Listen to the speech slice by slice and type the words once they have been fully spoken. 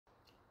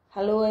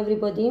Hello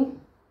everybody.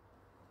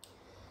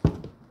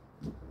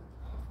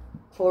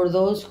 For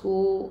those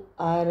who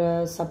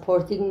are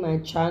supporting my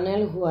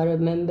channel, who are a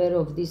member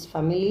of this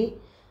family,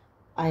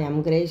 I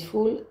am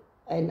grateful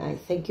and I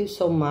thank you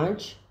so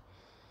much.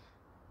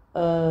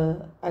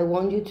 I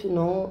want you to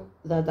know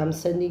that I'm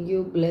sending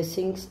you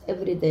blessings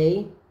every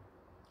day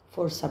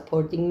for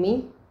supporting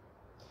me.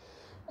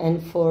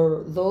 And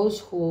for those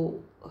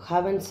who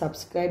haven't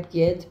subscribed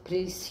yet,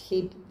 please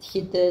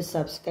hit the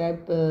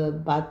subscribe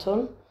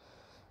button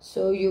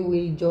so you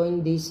will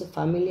join this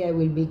family. I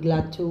will be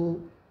glad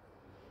to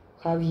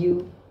have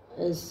you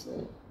as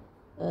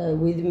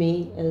with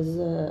me as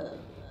a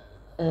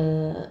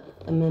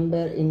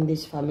member in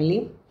this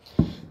family.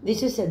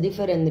 This is a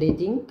different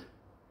reading.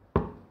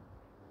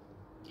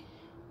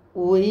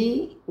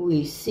 We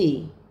will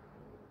see.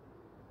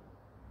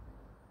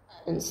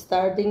 And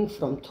starting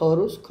from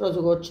Taurus, cross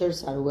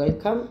watchers are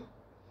welcome.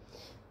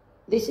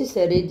 This is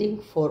a reading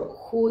for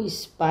who is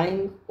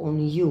spying on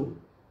you,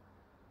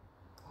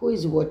 who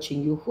is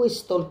watching you, who is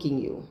stalking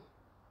you.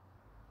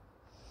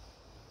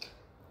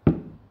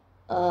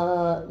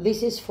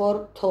 This is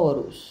for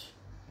Taurus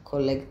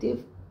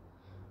collective.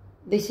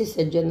 This is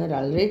a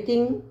general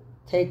reading.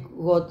 Take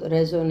what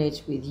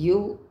resonates with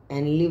you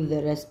and leave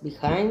the rest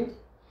behind.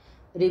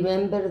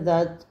 Remember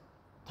that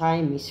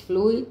time is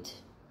fluid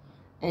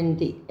and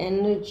the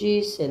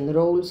energies and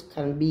roles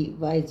can be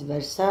vice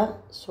versa.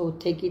 So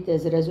take it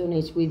as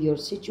resonates with your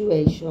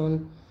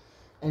situation.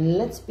 And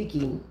let's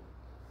begin.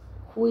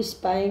 Who is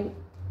spying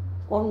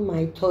on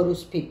my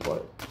Taurus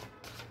people?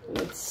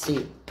 Let's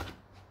see.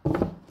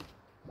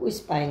 Who is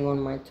spying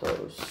on my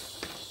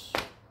Taurus?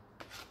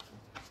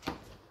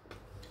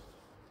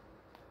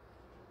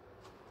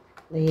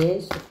 The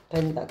Ace of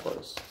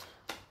Pentacles.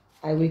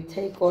 I will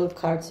take all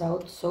cards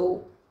out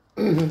so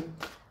I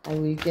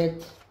will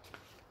get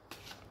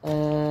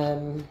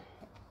a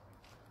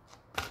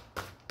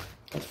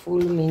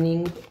full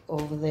meaning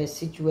of the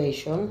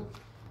situation,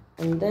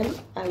 and then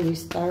I will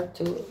start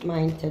my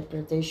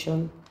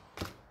interpretation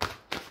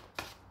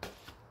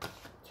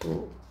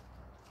to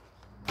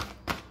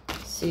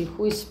see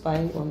who is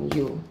spying on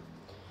you.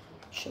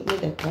 Show me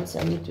the cards.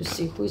 I need to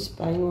see who is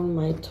spying on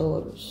my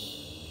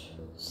Taurus.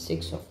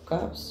 Six of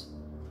Cups.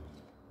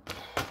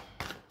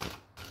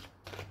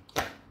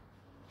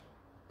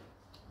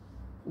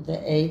 The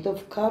Eight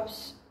of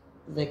Cups.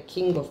 The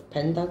King of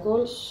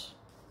Pentacles.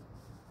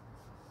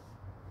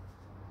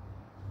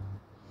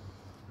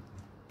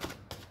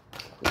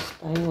 Who is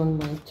spying on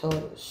my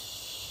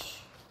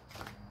Taurus?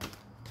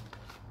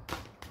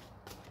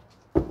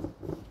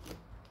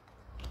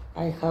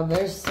 I have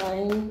air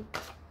sign,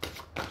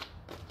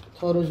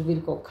 Taurus,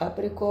 Virgo,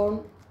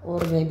 Capricorn, or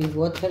maybe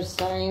water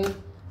sign,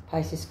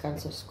 Pisces,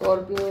 Cancer,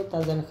 Scorpio.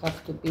 Doesn't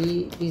have to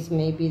be. This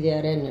may be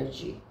their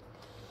energy.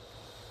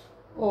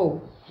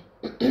 Oh.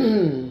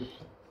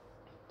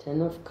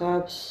 10 of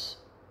Cups,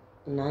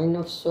 9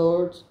 of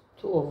Swords,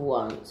 2 of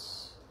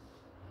Wands.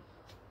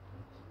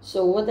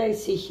 So what I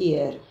see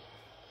here,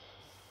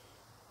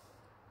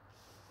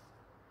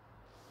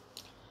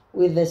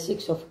 with the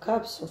 6 of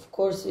Cups, of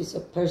course, is a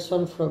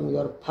person from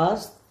your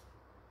past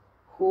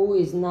who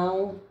is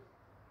now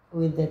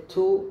with the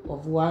 2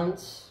 of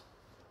Wands.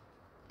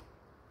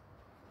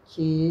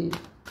 He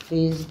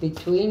is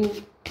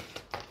between.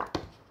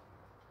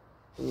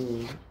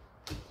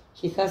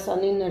 He has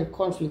an inner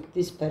conflict,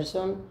 this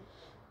person,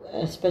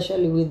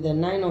 especially with the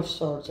 9 of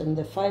Swords and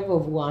the 5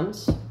 of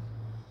Wands.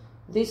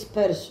 This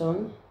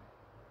person,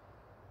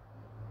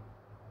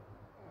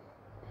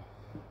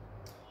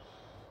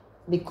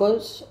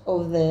 because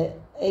of the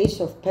Ace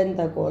of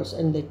Pentacles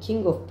and the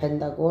King of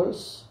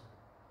Pentacles,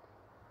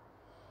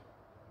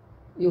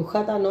 you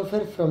had an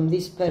offer from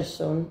this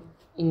person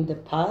in the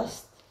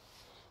past.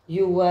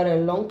 You were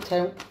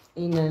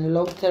in a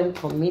long-term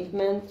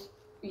commitment.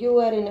 You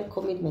were in a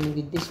commitment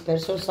with this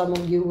person. Some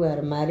of you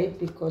were married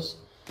because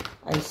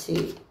I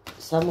see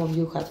some of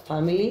you had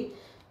family.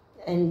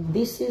 And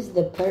this is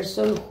the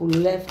person who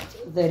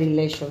left the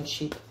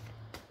relationship.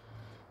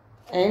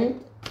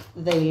 And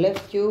they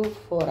left you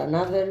for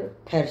another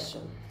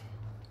person.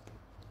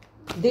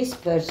 This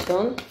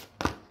person,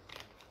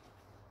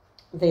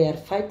 they are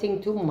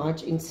fighting too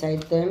much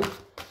inside them.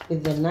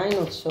 With the 9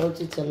 of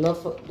Swords, it's a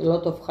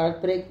lot of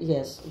heartbreak.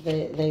 Yes,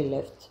 they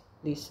left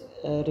this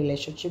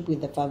relationship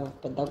with the 5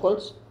 of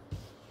Pentacles.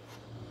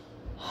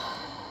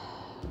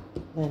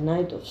 The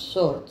Knight of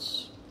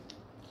Swords.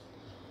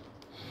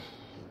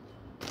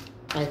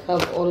 I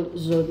have all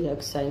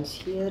zodiac signs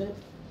here,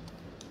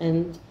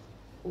 and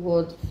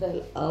what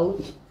fell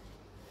out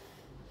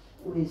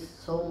with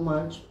so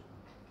much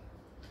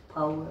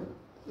power,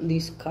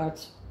 these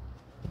cards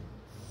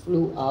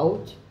flew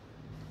out.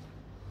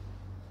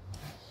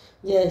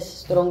 Yes,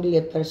 strongly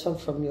a person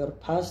from your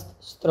past,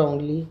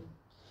 strongly.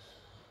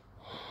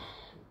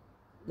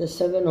 The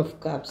 7 of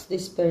Cups.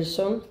 This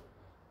person,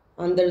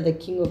 under the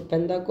King of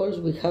Pentacles,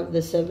 we have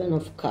the 7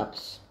 of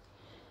Cups.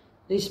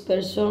 This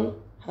person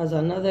has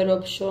another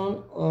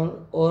option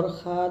or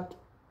had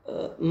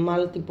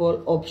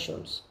multiple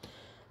options.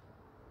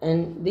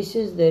 And this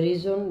is the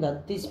reason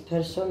that this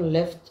person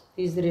left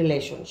this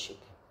relationship.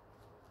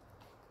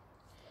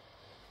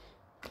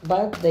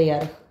 But they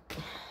are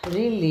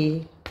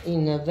really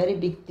in a very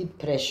big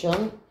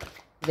depression.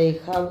 They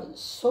have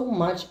so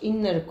much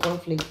inner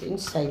conflict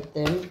inside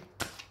them.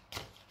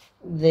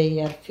 They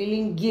are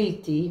feeling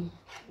guilty.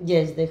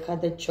 Yes, they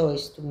had a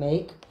choice to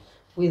make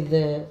with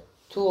the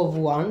Two of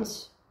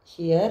Wands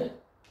here.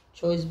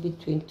 Choice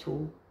between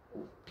two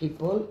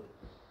people.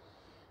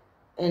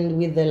 And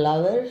with the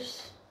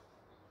Lovers,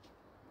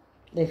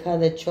 they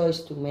had a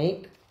choice to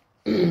make.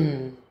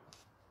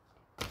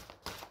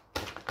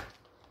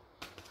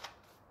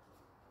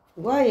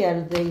 Why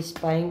are they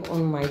spying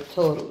on my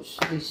Taurus,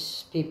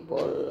 these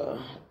people?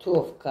 Two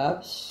of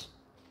Cups.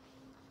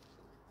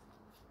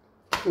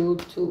 2,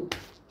 2.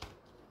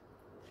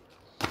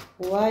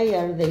 Why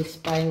are they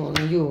spying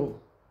on you?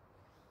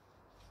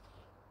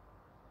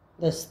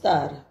 The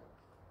Star.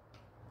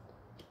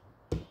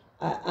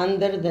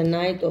 Under the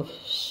Knight of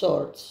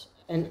Swords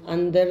and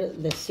under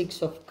the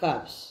Six of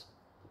Cups.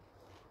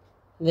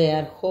 They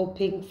are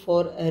hoping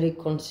for a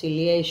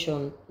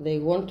reconciliation. They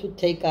want to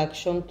take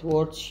action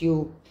towards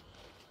you.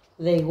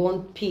 They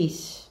want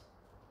peace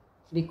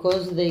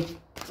because they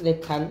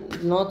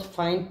cannot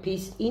find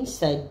peace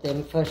inside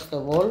them, first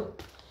of all.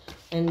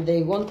 And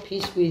they want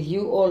peace with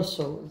you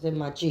also, the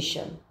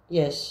Magician.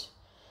 Yes,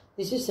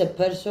 this is a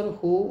person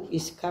who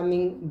is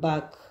coming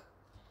back.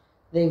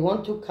 They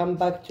want to come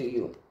back to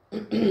you.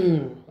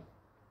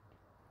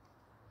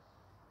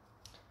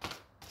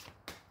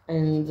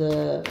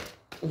 And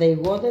they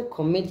want a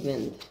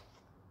commitment.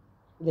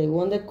 They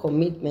want a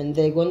commitment.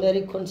 They want a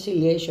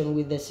reconciliation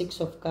with the Six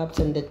of Cups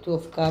and the Two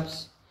of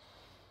Cups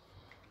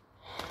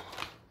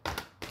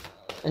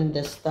and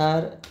the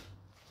Star.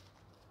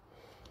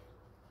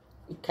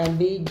 It can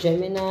be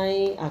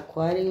Gemini,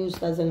 Aquarius,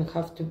 doesn't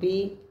have to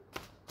be.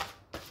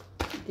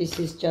 This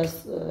is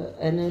just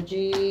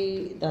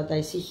energy that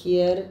I see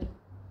here.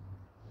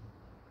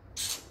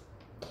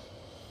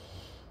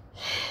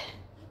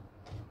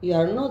 You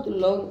are no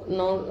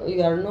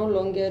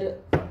longer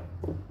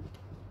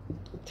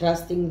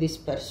trusting this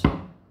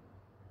person.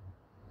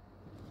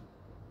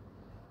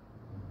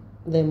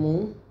 The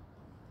Moon.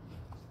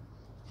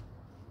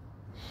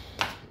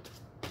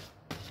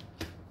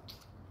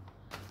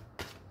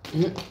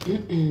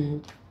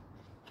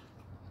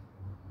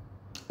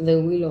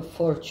 The Wheel of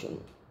Fortune.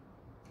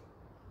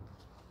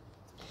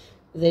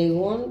 They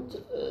want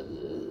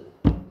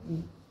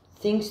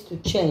things to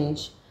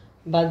change,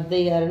 but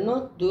they are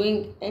not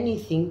doing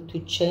anything to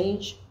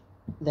change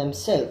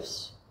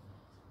themselves.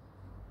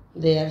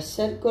 They are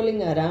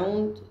circling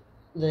around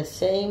the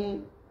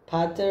same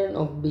pattern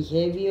of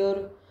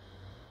behavior,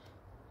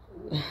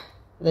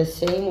 the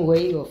same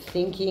way of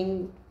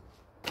thinking.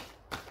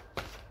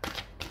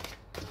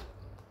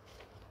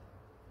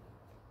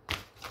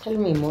 Tell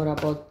me more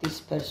about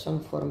this person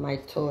for my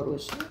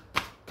Taurus.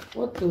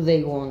 What do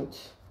they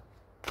want?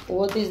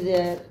 What is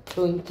their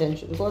true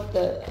intention? What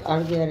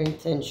are their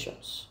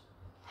intentions?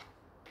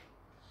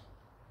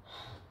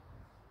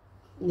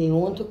 They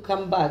want to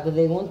come back.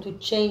 They want to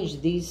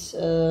change this.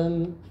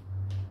 They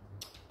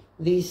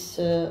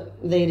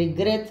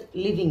regret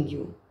leaving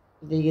you.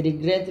 They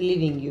regret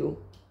leaving you,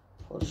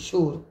 for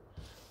sure.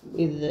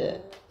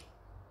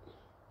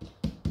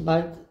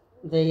 But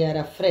they are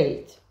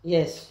afraid.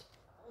 Yes.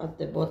 At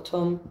the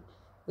bottom,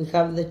 we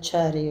have the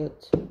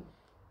Chariot.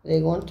 They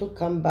want to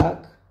come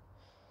back.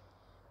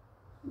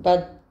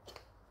 But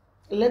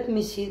let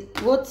me see,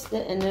 what's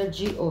the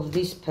energy of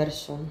this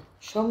person?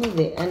 Show me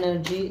the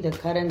energy, the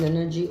current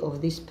energy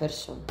of this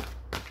person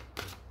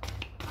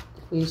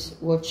who is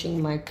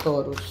watching my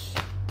Taurus.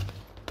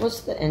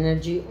 What's the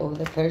energy of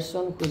the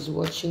person who is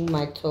watching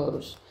my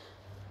Taurus?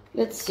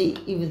 Let's see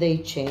if they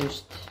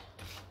changed.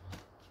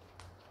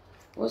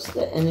 What's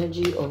the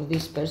energy of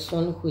this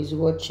person who is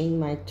watching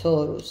my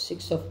Taurus?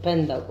 Six of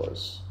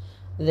Pentacles.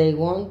 They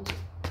want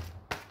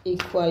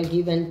equal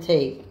give and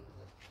take.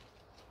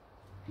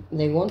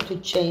 They want to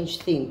change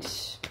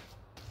things.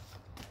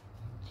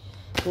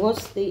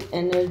 What's the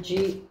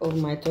energy of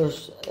my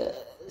Taurus?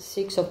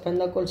 Six of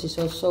Pentacles is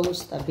also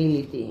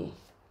stability.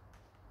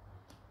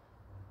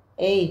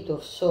 Eight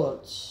of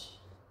Swords.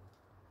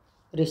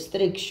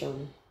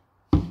 Restriction.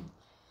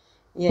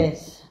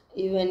 Yes,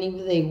 even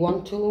if they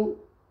want to,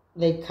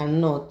 they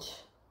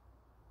cannot.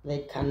 They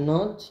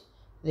cannot.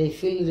 They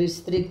feel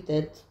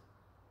restricted.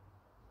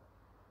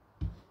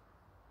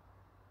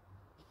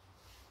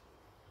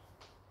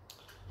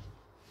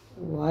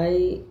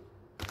 Why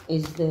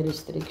is the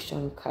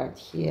restriction card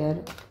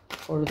here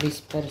for this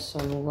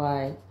person?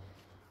 Why?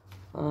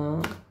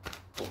 Show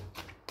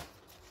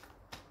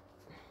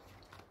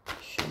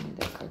me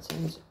the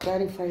cards.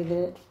 Clarify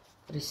the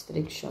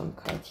restriction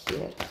card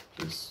here,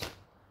 please,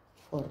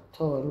 for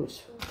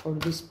Taurus, for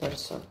this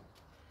person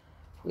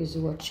who is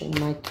watching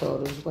my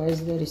Taurus. Why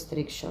is the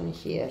restriction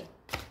here?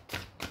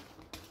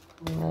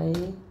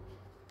 Why?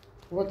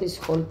 What is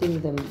holding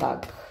them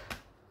back?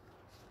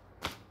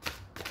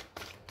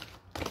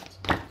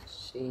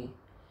 Let's see.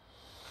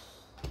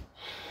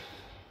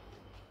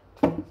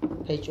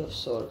 Page of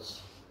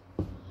Swords.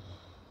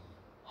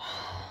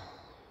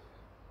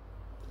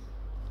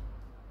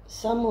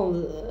 Some of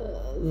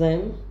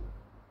them,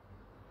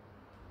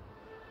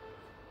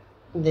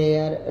 they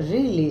are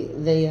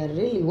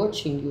really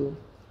watching you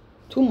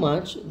too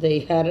much.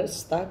 They are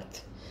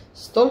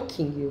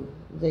stalking you.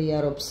 They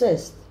are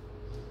obsessed.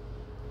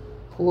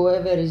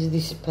 Whoever is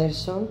this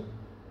person,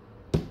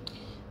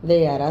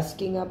 they are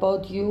asking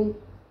about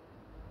you.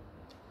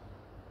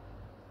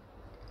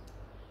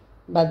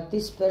 But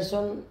this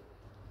person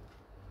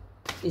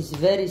is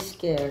very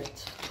scared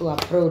to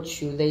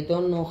approach you. They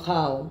don't know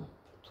how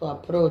to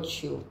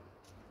approach you.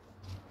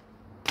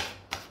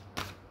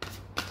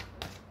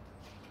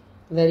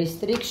 The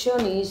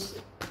restriction is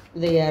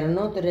they are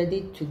not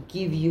ready to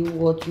give you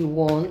what you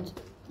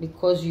want,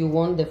 because you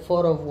want the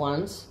Four of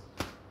Wands,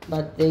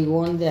 but they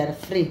want their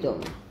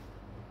freedom.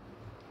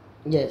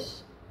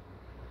 Yes.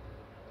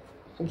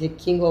 The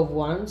King of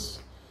Wands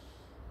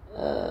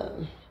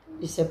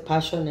is a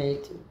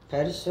passionate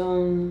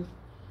person.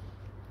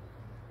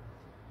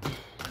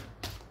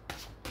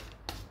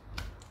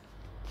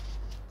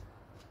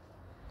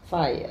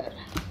 Fire.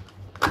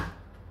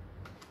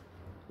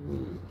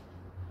 Too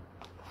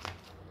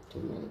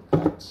many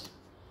cards.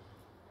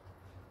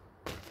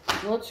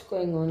 What's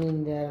going on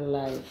in their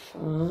life?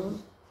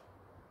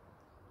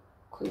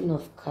 Queen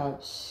of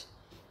Cups.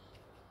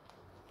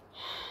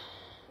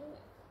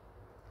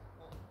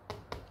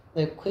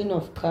 The Queen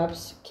of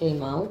Cups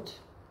came out,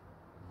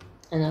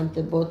 and at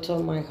the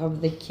bottom I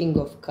have the King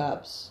of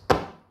Cups.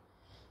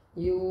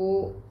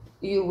 You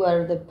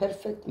are the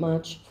perfect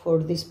match for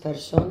this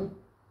person.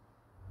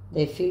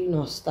 They feel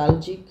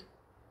nostalgic.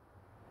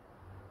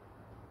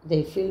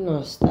 They feel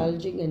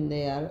nostalgic and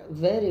they are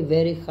very,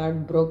 very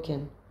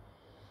heartbroken.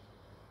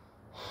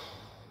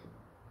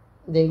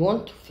 They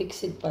want to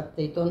fix it, but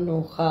they don't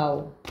know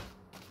how.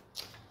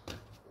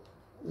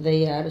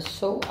 They are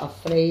so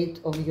afraid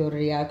of your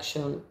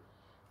reaction,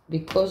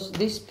 because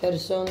this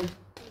person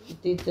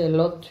did a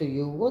lot to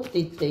you. What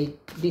did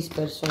this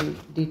person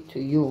did to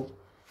you?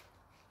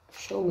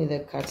 Show me the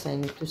cards. I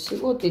need to see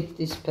what did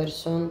this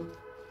person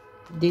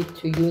did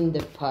to you in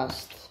the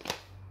past.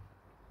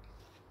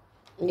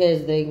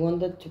 Yes, they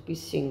wanted to be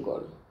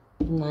single.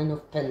 Nine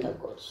of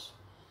Pentacles.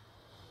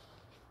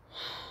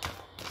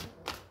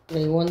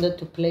 They wanted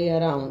to play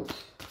around.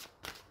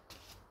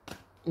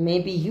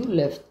 Maybe you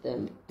left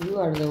them. You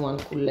are the one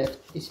who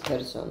left this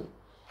person.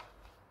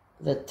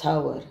 The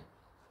Tower.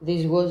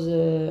 This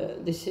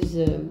is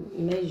a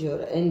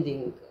major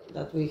ending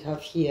that we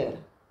have here.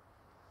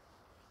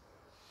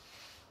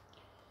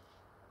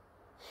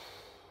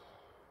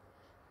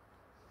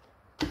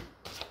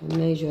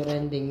 Major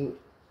ending.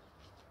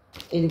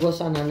 It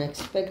was an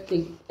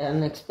unexpected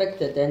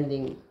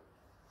ending.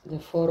 The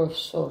Four of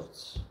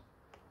Swords.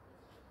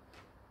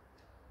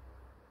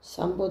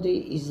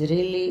 Somebody is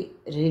really,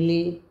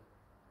 really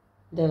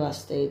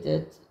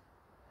devastated.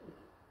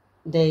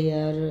 They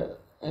are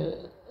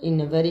in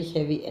a very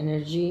heavy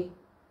energy.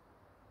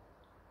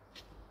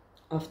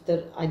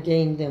 After,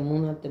 again, the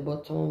Moon at the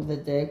bottom of the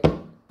deck.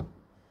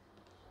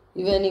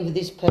 Even if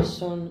this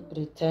person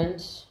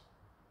returns,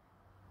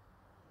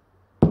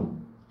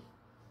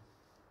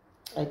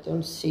 I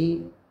don't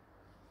see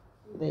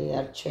they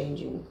are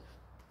changing.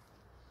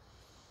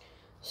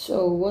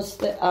 So what's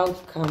the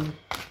outcome?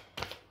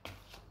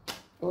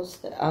 What's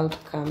the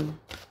outcome?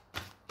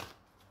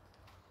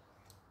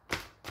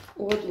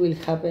 What will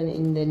happen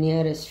in the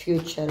nearest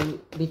future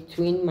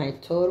between my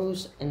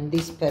Taurus and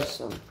this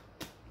person?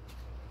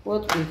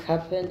 What will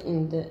happen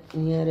in the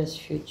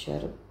nearest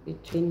future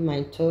between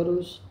my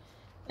Taurus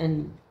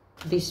and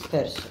this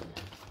person?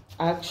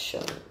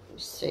 Action,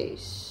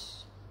 says.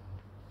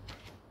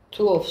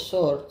 Two of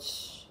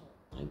Swords.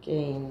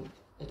 Again,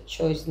 a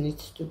choice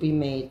needs to be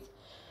made.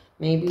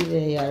 Maybe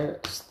they are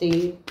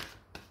still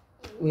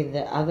with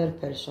the other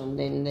person,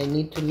 then they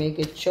need to make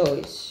a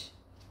choice.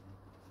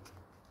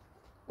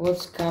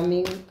 What's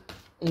coming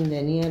in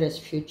the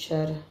nearest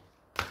future?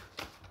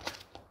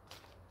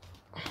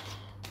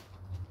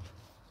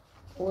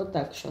 What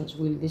actions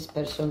will this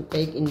person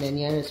take in the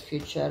nearest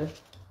future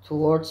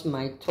towards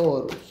my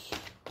Taurus?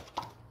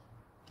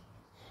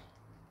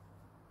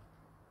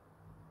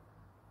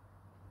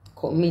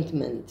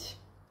 Commitment.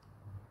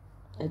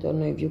 I don't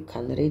know if you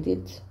can read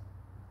it.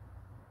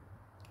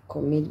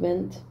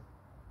 Commitment.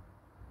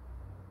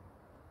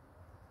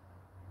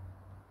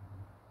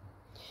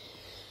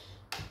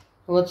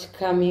 What's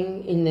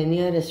coming in the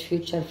nearest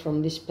future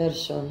from this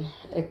person?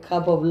 A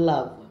cup of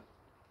love.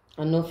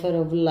 An offer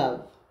of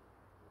love.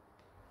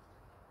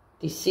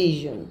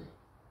 Decision.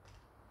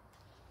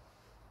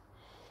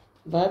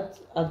 But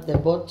at the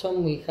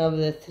bottom we have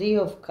the Three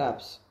of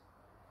Cups.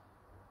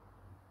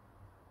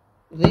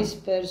 This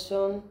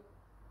person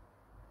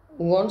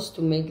wants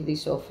to make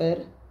this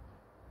offer,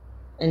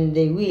 and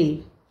they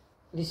will.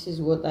 This is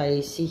what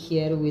I see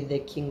here with the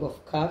King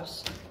of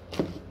Cups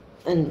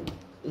and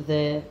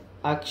the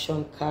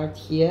action card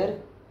here.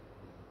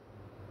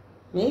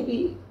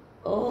 Maybe,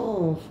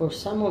 oh, for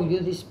some of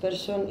you this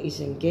person is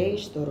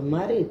engaged or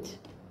married.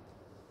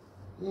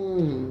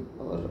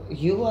 Or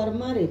you are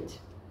married.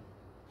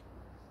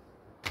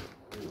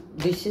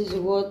 This is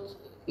what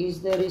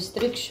is the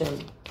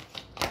restriction.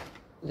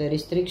 The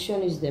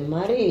restriction is the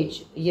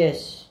marriage.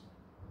 Yes.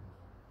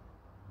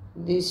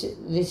 This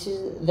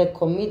is the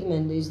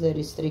commitment, is the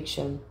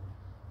restriction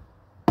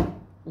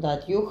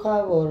that you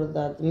have or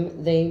that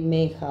they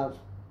may have,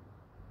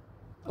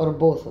 or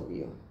both of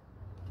you.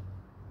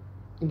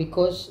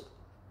 Because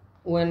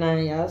when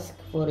I ask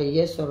for a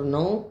yes or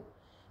no,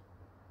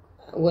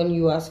 when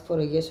you ask for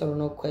a yes or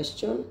no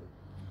question,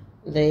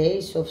 the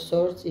Ace of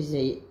Swords is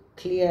a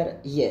clear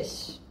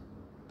yes.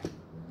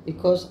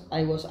 Because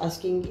I was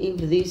asking if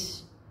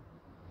this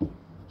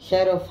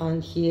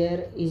Hierophant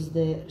here is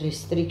the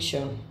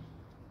restriction.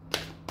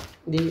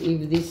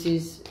 If this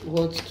is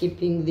what's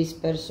keeping this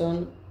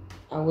person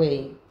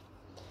away.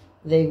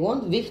 They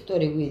want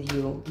victory with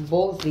you.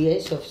 Both the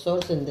Ace of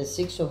Swords and the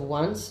Six of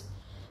Wands,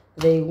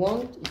 they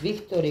want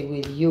victory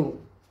with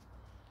you.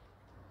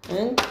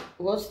 And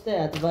what's the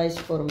advice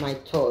for my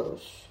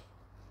Taurus?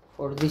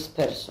 For this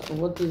person?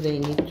 What do they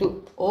need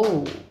to...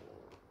 Oh!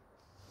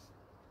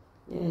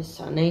 Yes,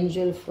 an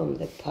angel from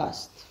the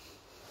past.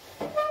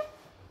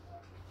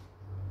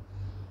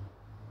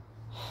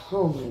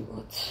 Oh my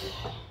God.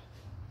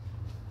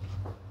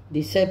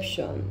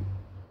 Deception,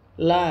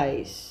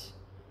 lies,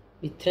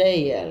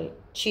 betrayal,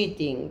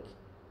 cheating,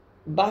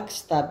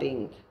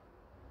 backstabbing.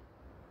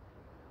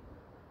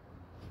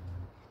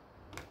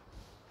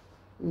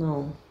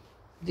 No,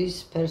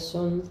 this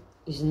person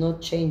is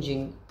not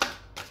changing.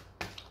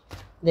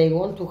 They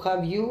want to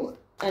have you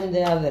and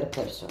the other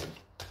person,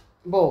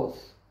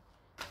 both.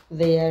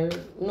 They are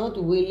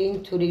not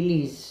willing to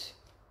release.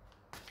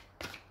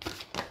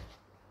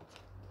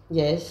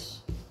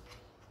 Yes,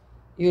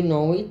 you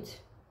know it.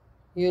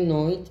 You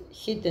know it.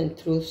 Hidden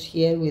truths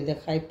here with the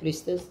High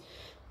Priestess.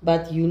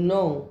 But you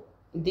know,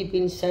 deep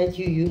inside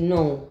you, you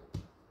know.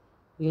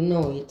 You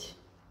know it.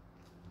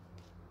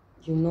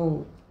 You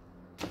know.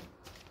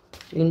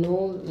 You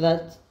know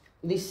that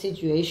this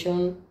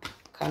situation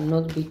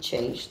cannot be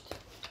changed.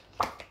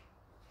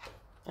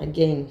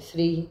 Again,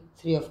 Three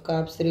of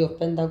Cups, Three of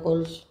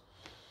Pentacles.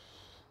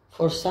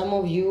 For some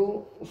of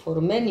you,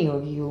 for many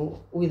of you,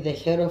 with the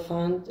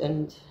Hierophant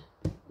and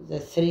the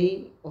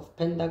Three of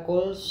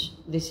Pentacles,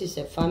 this is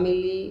a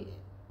family.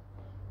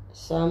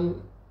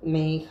 Some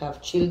may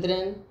have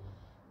children.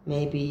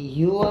 Maybe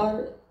you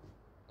are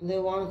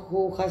the one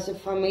who has a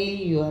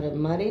family. You are a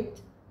married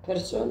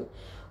person.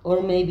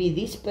 Or maybe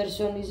this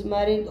person is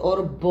married,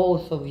 or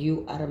both of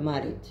you are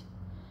married.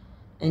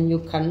 And you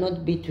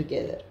cannot be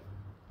together.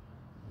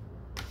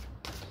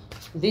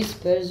 This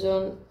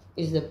person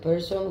is the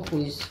person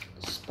who is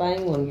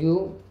spying on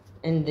you,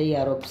 and they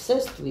are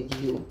obsessed with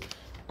you.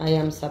 I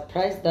am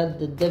surprised that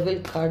the Devil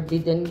card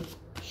didn't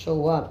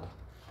show up,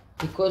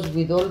 because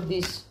with all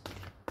this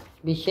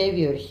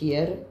behavior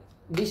here,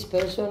 this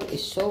person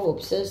is so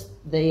obsessed.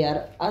 They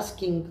are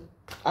asking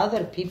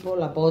other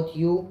people about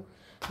you.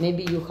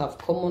 Maybe you have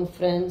common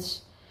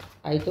friends.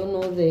 I don't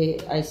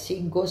know, I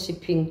see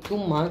gossiping too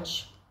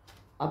much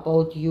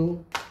about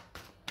you.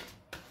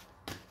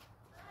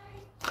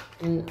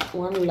 And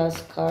one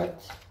last card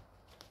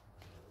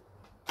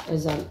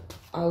as an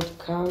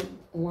outcome.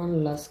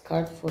 One last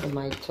card for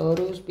my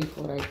Taurus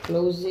before I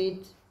close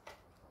it.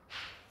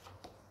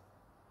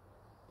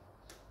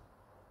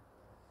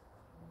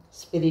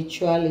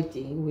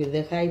 Spirituality with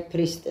the High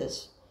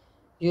Priestess.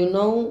 You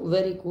know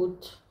very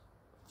good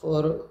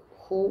for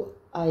who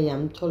I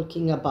am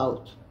talking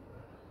about.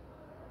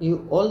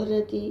 You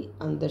already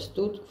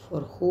understood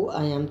for who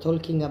I am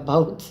talking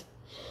about.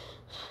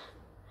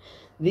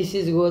 This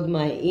is what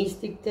my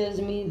instinct tells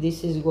me.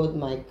 This is what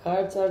my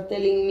cards are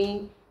telling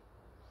me.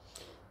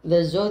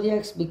 The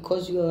zodiacs,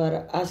 because you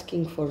are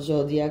asking for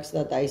zodiacs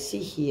that I see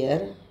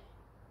here.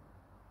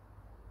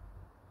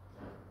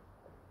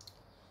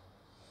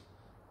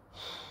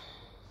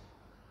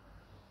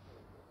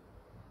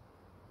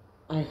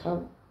 I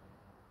have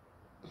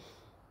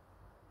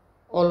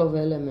all of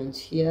elements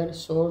here.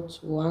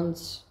 Swords,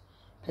 Wands,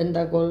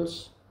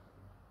 Pentacles,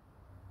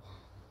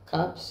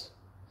 Cups.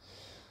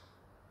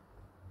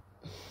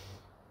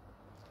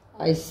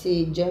 I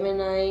see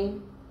Gemini,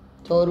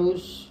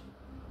 Taurus,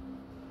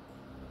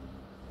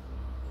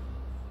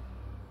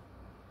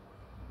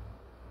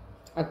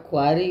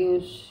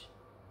 Aquarius.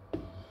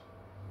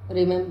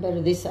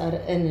 Remember, these are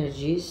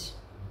energies.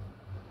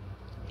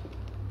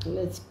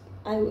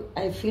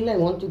 I feel I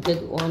want to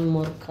get one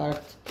more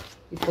card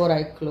before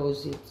I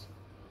close it.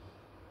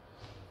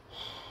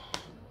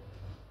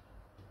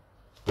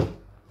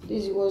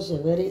 This was a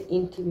very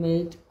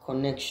intimate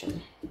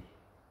connection.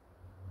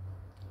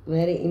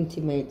 Very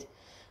intimate.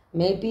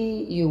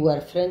 Maybe you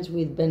were friends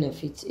with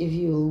benefits if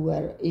you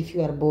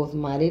are both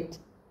married.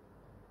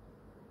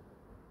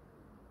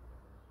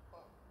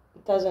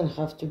 It doesn't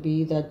have to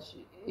be that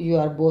you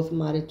are both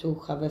married to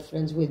have a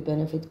friends with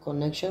benefit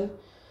connection,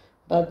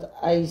 but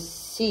I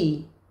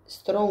see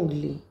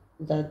strongly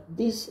that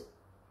this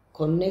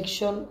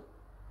connection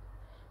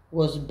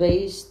was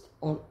based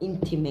on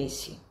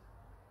intimacy.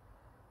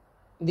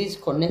 this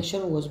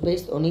connection was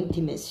based on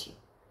intimacy.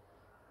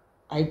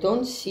 I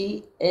don't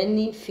see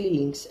any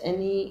feelings,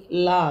 any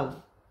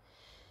love.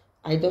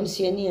 I don't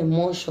see any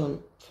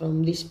emotion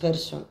from this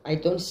person. I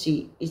don't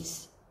see.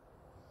 It's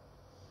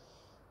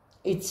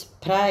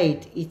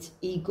pride, it's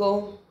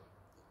ego.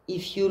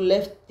 If you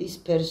left this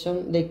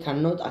person, they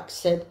cannot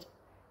accept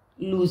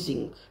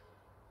losing.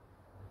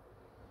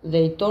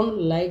 They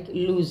don't like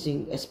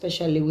losing,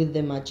 especially with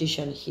the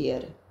magician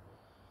here.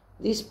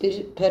 This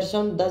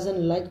person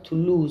doesn't like to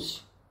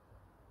lose.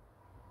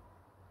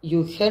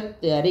 You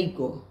hurt their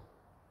ego.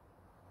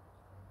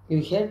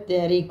 You hurt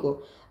their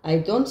ego. I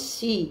don't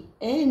see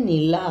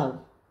any love.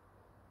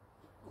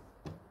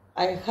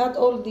 I had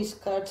all these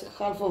cards,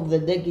 half of the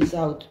deck is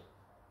out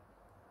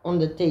on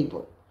the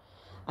table.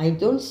 I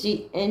don't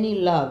see any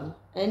love,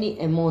 any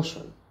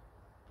emotion.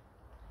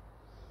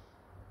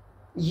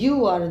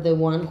 You are the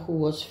one who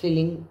was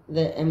feeling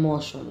the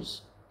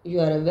emotions. You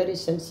are a very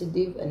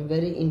sensitive and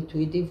very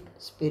intuitive,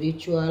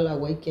 spiritual,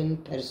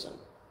 awakened person.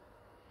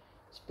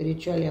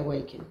 Spiritually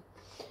awakened.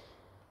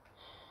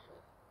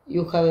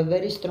 You have a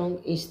very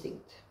strong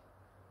instinct.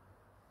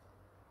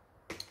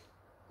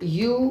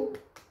 You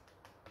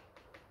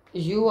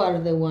are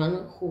the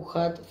one who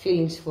had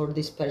feelings for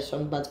this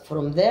person, but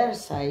from their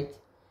side,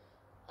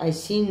 I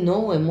see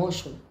no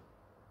emotion.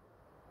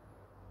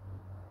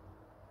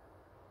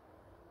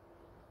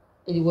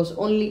 It was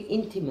only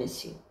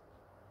intimacy.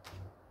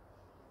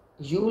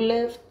 You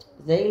left,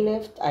 they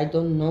left, I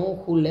don't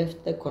know who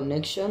left the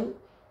connection.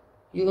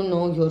 You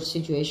know your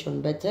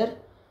situation better,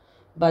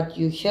 but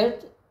you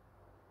hurt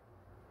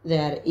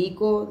their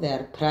ego,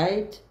 their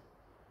pride.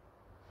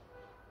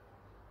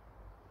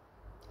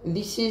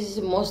 This is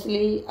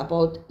mostly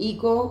about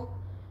ego,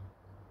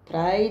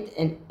 pride,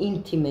 and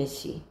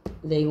intimacy.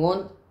 They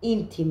want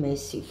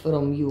intimacy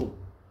from you.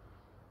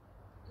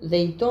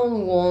 They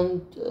don't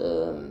want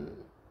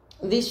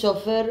this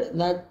offer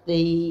that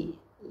they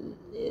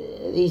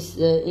is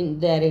in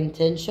their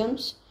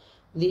intentions.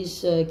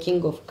 This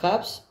King of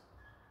Cups,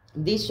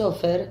 this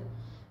offer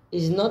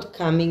is not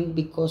coming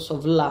because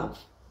of love.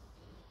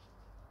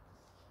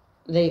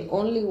 They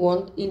only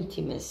want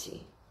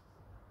intimacy.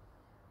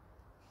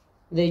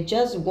 They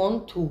just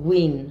want to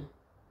win.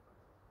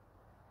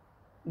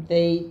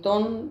 They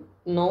don't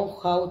know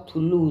how to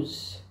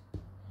lose.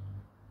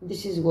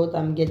 This is what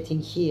I'm getting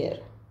here.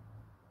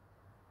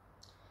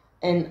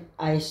 And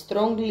I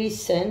strongly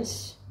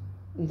sense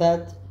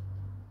that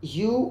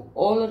you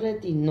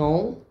already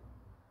know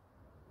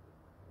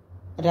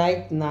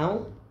right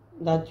now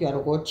that you are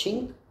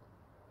watching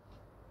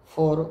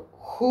for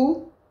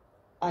who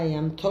I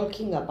am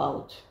talking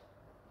about.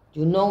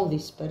 You know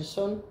this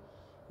person.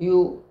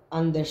 You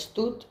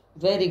understood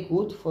very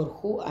good for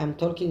who I'm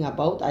talking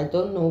about. I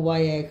don't know why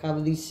I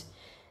have this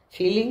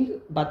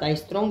feeling, but I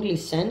strongly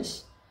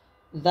sense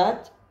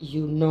that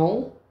you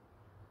know,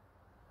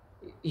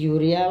 you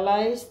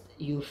realized,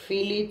 you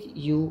feel it,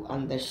 you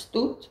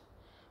understood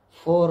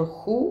for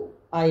who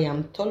I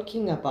am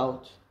talking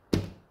about.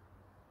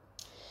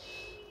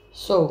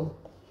 So,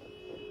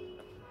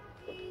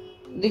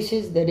 this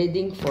is the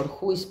reading for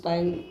who is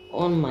spying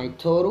on my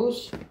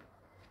Taurus.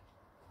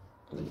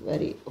 I'm a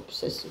very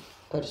obsessive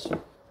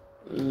person.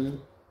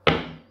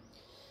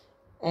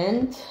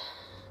 And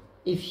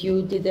if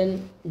you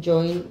didn't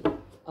join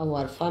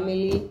our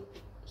family,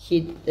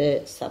 hit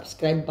the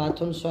subscribe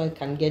button so I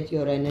can get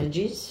your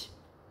energies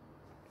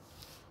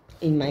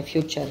in my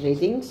future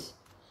readings.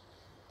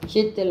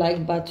 Hit the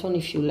like button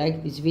if you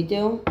like this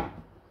video,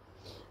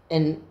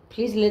 and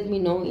please let me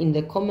know in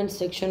the comment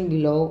section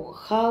below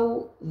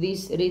how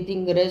this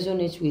reading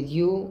resonates with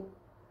you.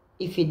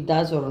 If it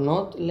does or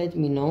not, let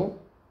me know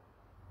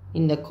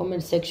in the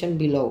comment section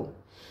below.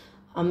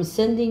 I'm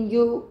sending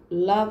you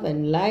love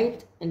and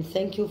light, and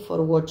thank you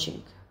for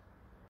watching.